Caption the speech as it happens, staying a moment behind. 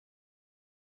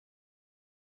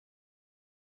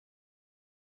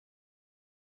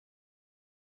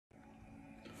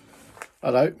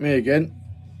Hello, me again.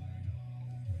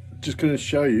 Just going to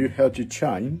show you how to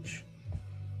change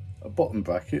a bottom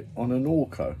bracket on a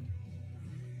Norco.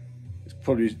 It's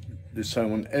probably the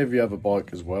same on every other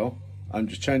bike as well. I'm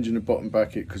just changing the bottom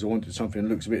bracket because I wanted something that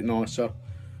looks a bit nicer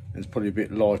and it's probably a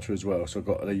bit lighter as well. So I've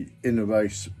got the inner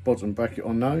race bottom bracket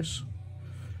on those.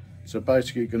 So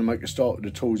basically going to make a start with the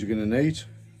tools you're going to need.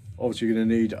 Obviously you're going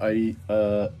to need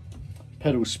a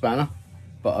pedal spanner,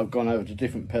 but I've gone over to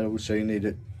different pedals, so you need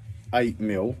an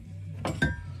 8mm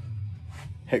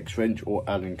hex wrench or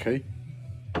Allen key,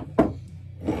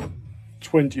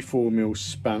 24mm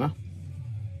spanner,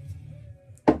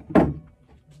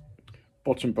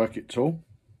 bottom bracket tool,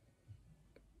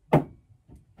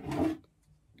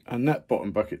 and that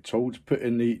bottom bracket tool to put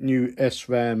in the new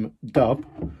SRAM dub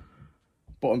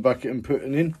bottom bracket and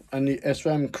putting in, and the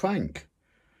SRAM crank.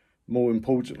 More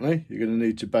importantly, you're going to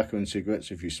need tobacco and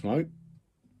cigarettes if you smoke,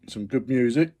 some good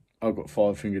music. I've got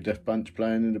 5 Finger Death Punch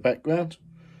playing in the background,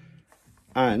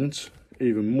 and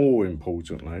even more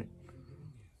importantly,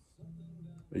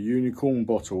 a unicorn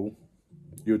bottle,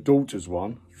 your daughter's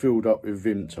one, filled up with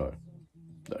Vimto.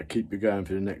 That'll keep you going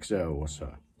for the next hour or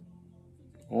so.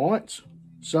 Alright,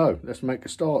 so let's make a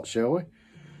start, shall we?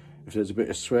 If there's a bit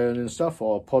of swearing and stuff,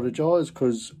 I apologise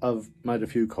because I've made a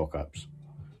few cock-ups.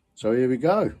 So here we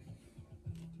go.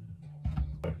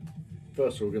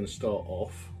 First of all, we're going to start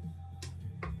off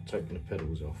taking the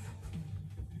pedals off.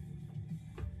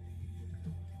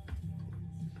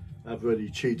 I've already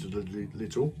cheated a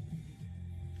little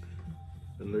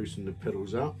and loosened the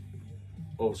pedals up.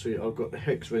 Obviously I've got the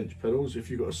hex wrench pedals. If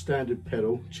you've got a standard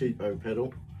pedal, cheapo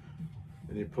pedal,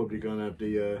 then you're probably going to have the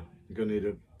you're going to need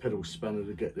a pedal spanner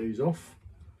to get these off.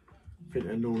 I think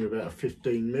they're normally about a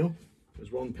 15mm.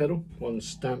 There's one pedal, one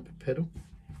stamp pedal.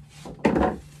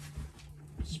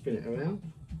 Spin it around.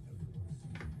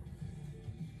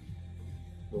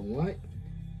 Wrong way.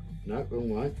 No, wrong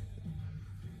way.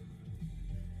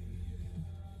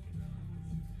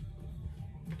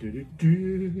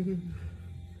 Do-do-do.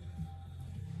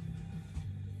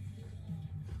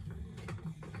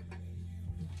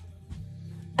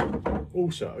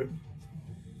 Also,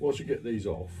 once you get these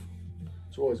off,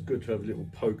 it's always good to have a little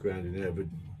poke around in there with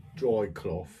a dry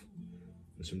cloth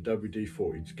and some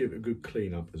WD-40 to give it a good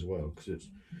clean up as well, because it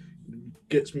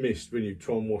gets missed when you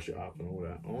try and wash it up and all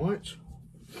that. All right.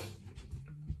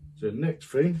 So the next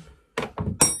thing,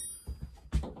 I'm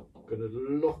going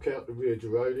to lock out the rear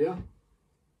derailleur.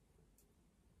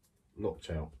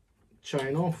 Locked out.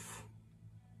 Chain off.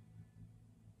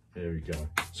 There we go.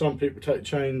 Some people take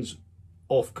chains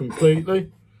off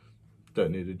completely.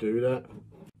 Don't need to do that.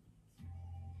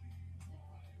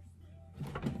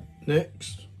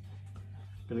 Next,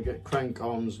 going to get crank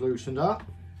arms loosened up.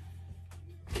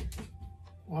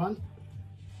 One.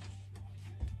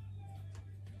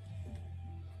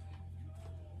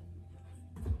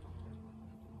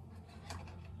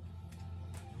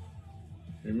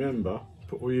 Remember,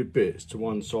 put all your bits to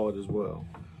one side as well.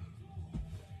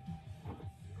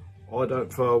 I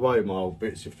don't throw away my old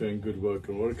bits if they're in good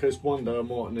working order, because one day I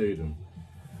might need them.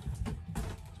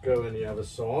 Let's go on the other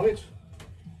side.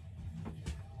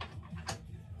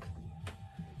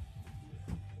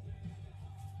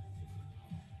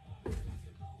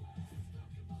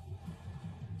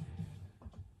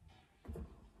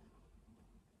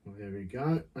 Well, there we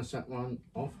go. That's that one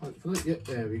off, hopefully. Yep,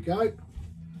 there we go.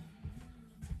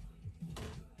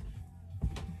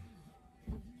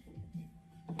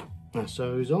 That's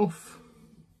those off.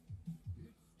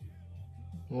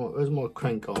 Right, where's my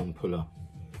crank arm puller?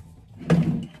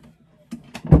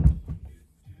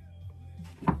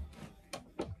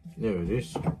 There it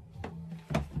is.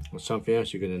 Or something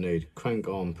else you're going to need. Crank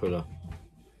arm puller.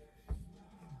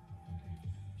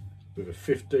 With a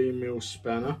 15mm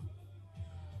spanner.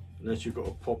 Unless you've got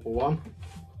a proper one.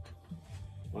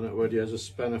 One that already has a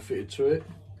spanner fitted to it.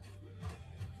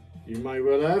 You may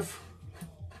well have.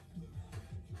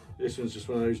 This one's just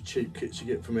one of those cheap kits you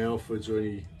get from Alfred's or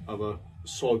any other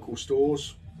cycle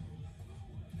stores.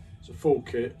 It's a full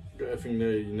kit, got everything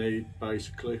there you need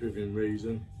basically within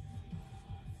reason.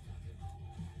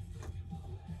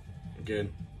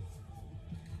 Again,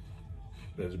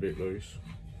 there's a bit loose.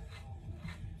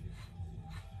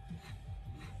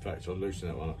 In fact, I loosened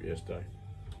that one up yesterday.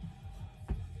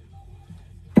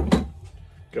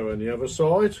 Go on the other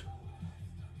side.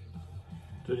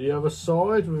 To the other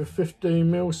side with a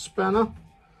 15mm spanner,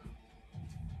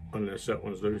 unless that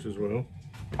one's loose as well.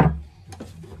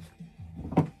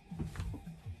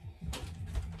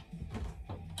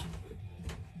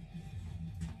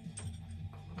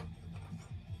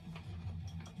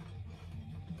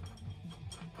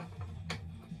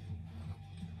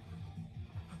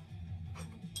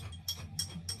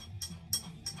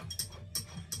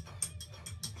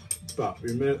 up.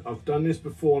 I've done this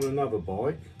before on another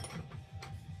bike,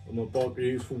 on my bike I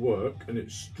use for work, and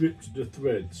it stripped the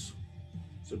threads,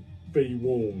 so be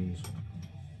warned.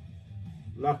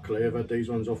 Luckily I've had these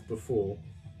ones off before,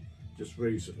 just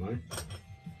recently,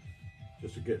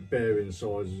 just to get bearing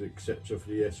sizes etc for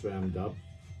the SRAM dub.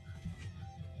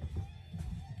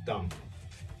 Done.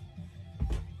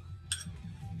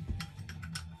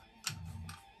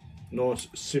 Nice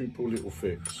simple little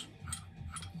fix.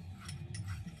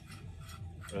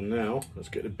 And now let's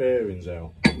get the bearings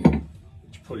out,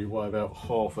 which probably weigh about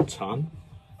half a ton.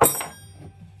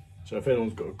 So if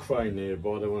anyone's got a crane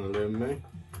nearby they want to lend me.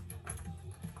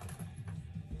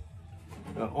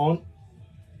 That on,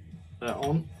 that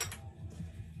on.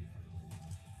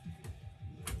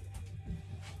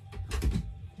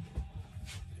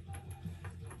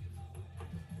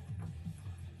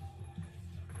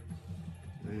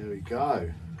 There we go.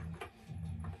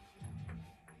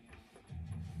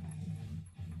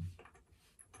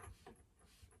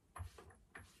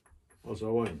 Also,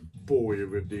 I won't bore you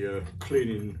with the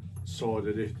cleaning side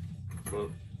of it, but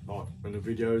like when the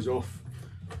video's off,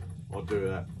 I'll do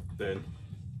that then.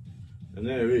 And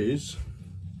there is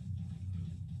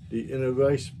the inner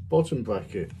race bottom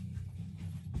bracket.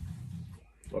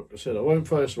 Like I said, I won't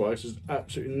throw this away, there's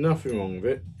absolutely nothing wrong with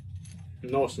it.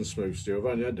 Nice and smooth still. I've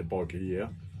only had the bike a year.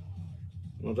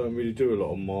 I don't really do a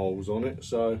lot of miles on it,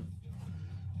 so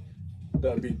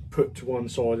that'll be put to one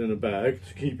side in a bag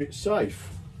to keep it safe.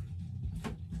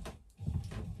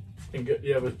 And get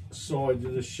the other side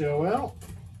of the shell out.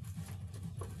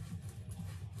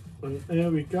 And there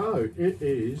we go. It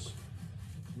is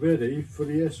ready for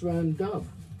the SRAM dub,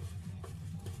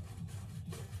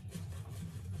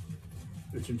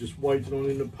 which I'm just waiting on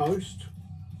in the post.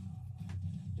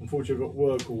 Unfortunately, I've got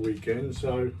work all weekend,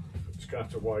 so I'm just going to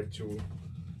have to wait till it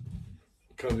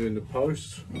comes in the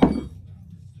post. And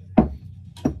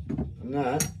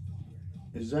that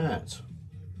is that.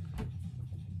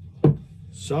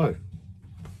 So, I'm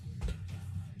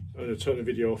going to turn the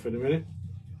video off in a minute,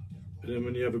 and then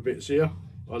when the other bit's here,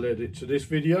 I'll add it to this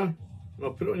video and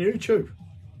I'll put it on YouTube.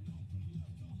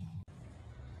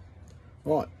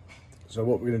 Right, so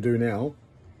what we're going to do now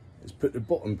is put the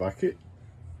bottom bracket,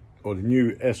 or the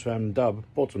new SRAM dub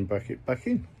bottom bracket, back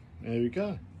in. There we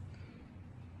go.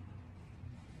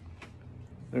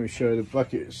 Let me show you the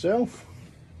bracket itself.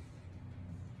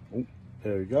 Oh,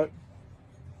 there we go.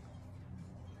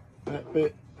 That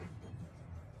bit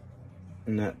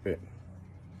and that bit.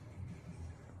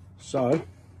 So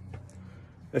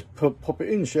let's pop it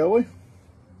in, shall we?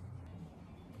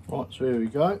 Right, so here we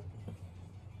go.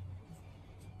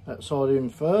 That side in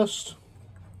first.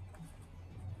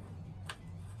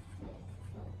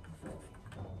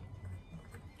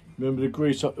 Remember to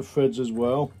grease up the threads as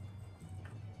well.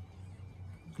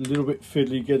 A little bit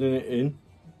fiddly getting it in.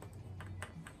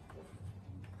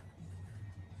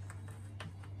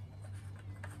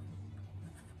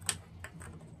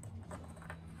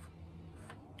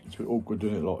 It's a bit awkward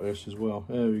doing it like this as well.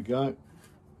 There we go.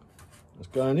 That's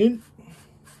going in.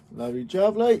 Lovely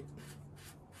jubbly.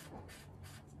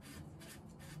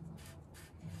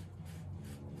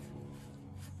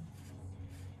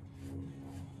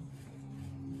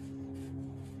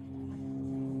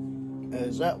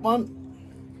 There's that one.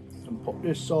 And pop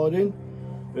this side in.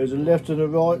 There's a left and a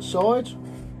right side.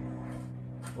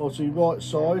 Obviously, right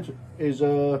side is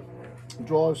a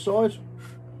drive side.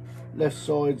 Left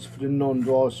side's for the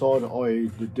non-drive side,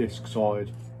 i.e. the disc side.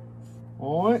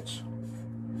 Alright.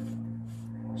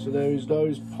 So there is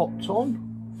those popped on.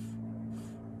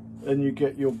 Then you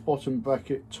get your bottom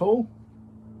bracket tool.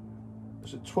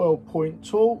 It's a 12-point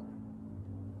tool.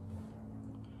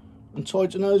 And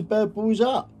tighten those bad boys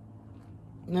up.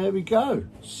 And there we go.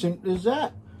 Simple as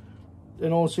that.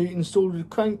 Then I'll see you install the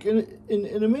crank in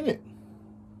a minute.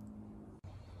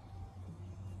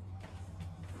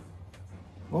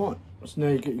 Right, so now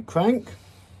you get your crank,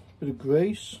 bit of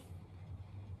grease.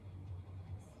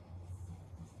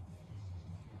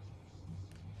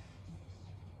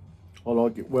 I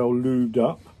like it well lubed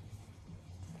up.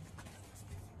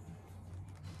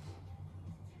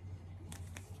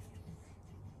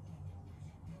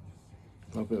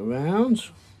 Rub it around.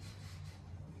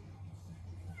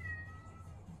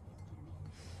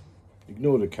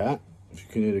 Ignore the cat, if you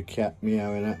can hear the cat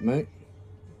meowing at me.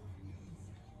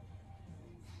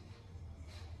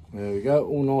 There we go,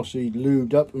 all nicely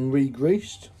lubed up and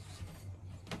re-greased.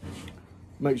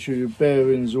 Make sure your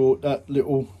bearings, or that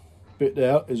little bit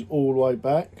there is all the way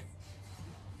back.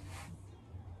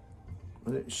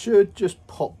 And it should just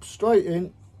pop straight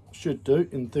in, should do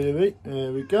in theory.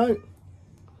 There we go.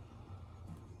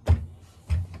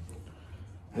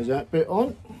 There's that bit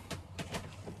on.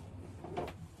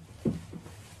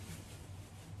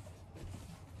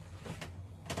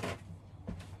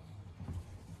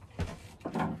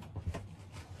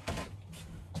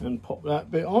 and pop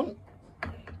that bit on.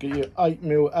 Get your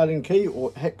 8mm Allen key,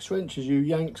 or hex wrench as you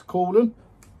Yanks call them,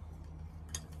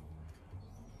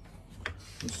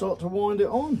 and start to wind it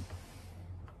on.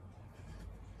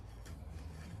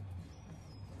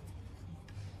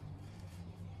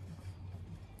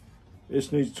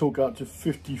 This needs torque up to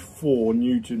 54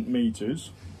 Newton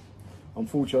meters.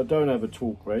 Unfortunately, I don't have a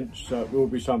torque wrench, so it will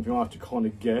be something I have to kind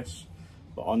of guess,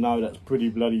 but I know that's pretty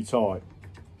bloody tight.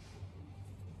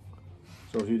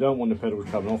 So if you don't want the pedals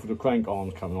coming off or the crank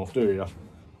arms coming off, do you?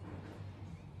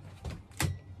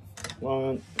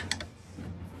 One.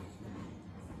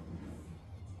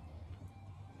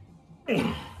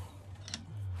 There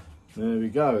we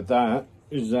go,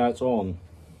 that on.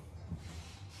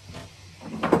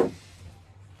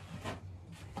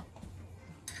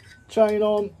 Chain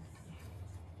on.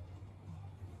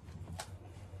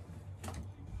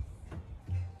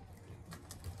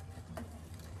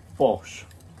 Bosh,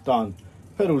 done.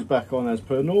 Pedals back on as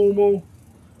per normal,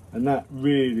 and that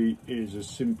really is as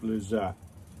simple as that.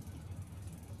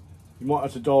 You might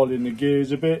have to dial in the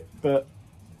gears a bit, but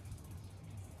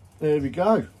there we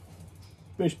go.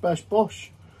 Bish bash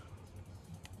bosh.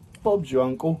 Bob's your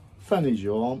uncle, Fanny's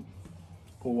your aunt.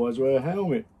 Always wear a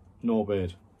helmet,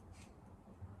 knobhead.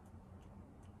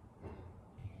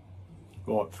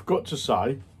 Right, forgot to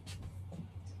say,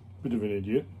 bit of an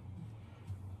idiot.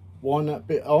 Wind that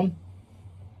bit on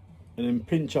and then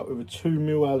pinch up with a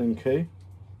 2mm Allen key.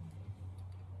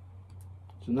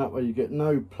 So that way you get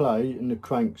no play in the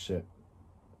crankset,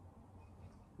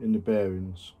 in the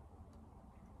bearings.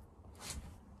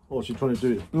 Also, trying to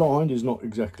do it blind is not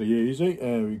exactly easy.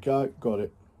 There we go, got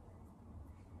it.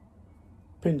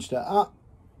 Pinch that up.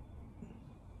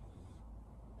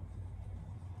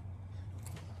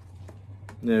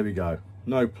 There we go,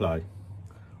 no play.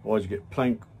 Otherwise you get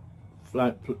plank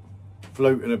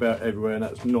floating about everywhere, and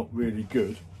that's not really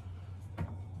good.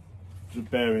 The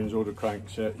bearings or the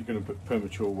crankset, you're going to put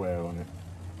premature wear on it.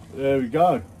 There we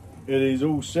go. It is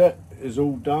all set, it's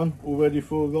all done, all ready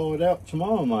for a ride out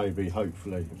tomorrow maybe,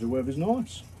 hopefully, if the weather's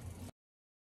nice.